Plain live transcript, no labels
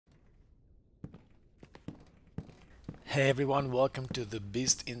Hey everyone, welcome to The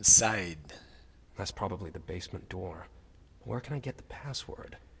Beast Inside. That's probably the basement door. Where can I get the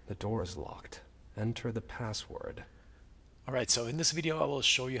password? The door is locked. Enter the password. Alright, so in this video I will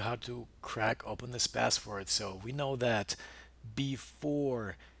show you how to crack open this password. So we know that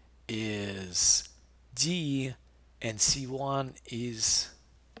B4 is D and C1 is,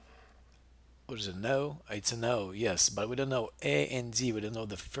 what is it, no? It's a no, yes, but we don't know A and D. We don't know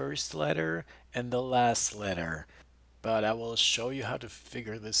the first letter and the last letter. But I will show you how to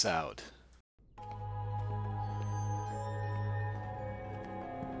figure this out.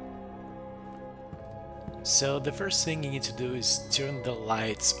 So the first thing you need to do is turn the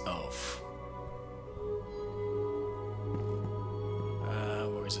lights off.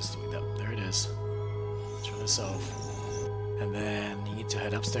 Where is this window? There it is. Turn this off. And then you need to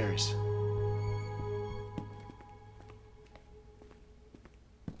head upstairs.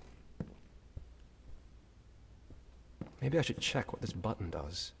 Maybe I should check what this button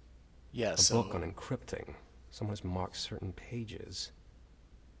does. Yeah, A book on encrypting. Someone has marked certain pages.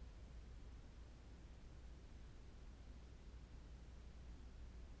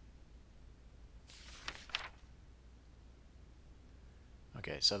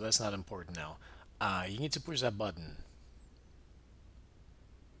 okay, so that's not important now. You need to push that button.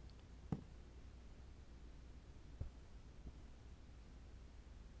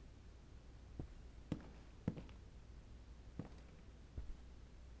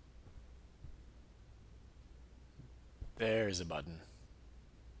 There's a button.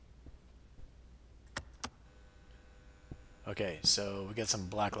 Okay, so we got some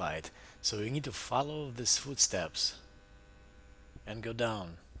black light. So you need to follow these footsteps and go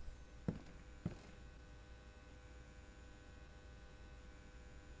down.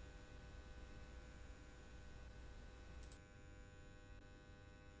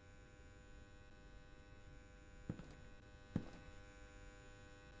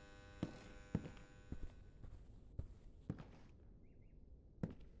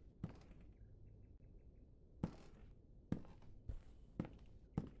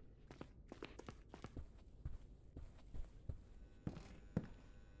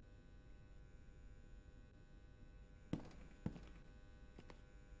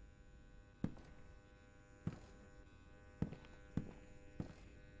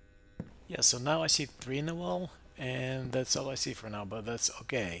 Yeah, so now I see 3 in the wall, and that's all I see for now, but that's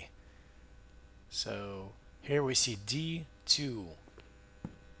okay. So here we see D2.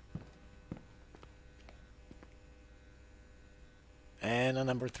 And a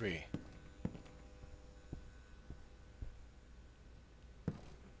number 3.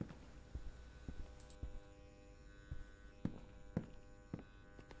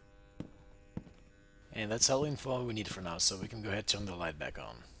 And that's all info we need for now, so we can go ahead and turn the light back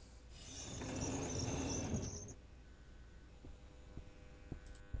on.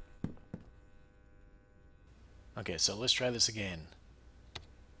 Okay, so let's try this again.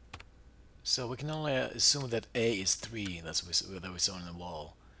 So we can only assume that A is 3, that's what we saw on the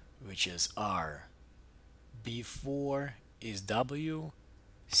wall, which is R. B4 is W,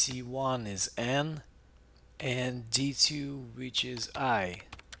 C1 is N, and D2, which is I.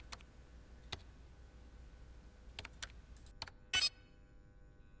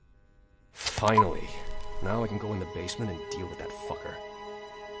 Finally. Now I can go in the basement and deal with that fucker.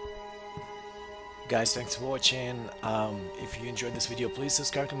 Guys, thanks for watching. If you enjoyed this video, please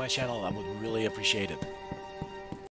subscribe to my channel. I would really appreciate it.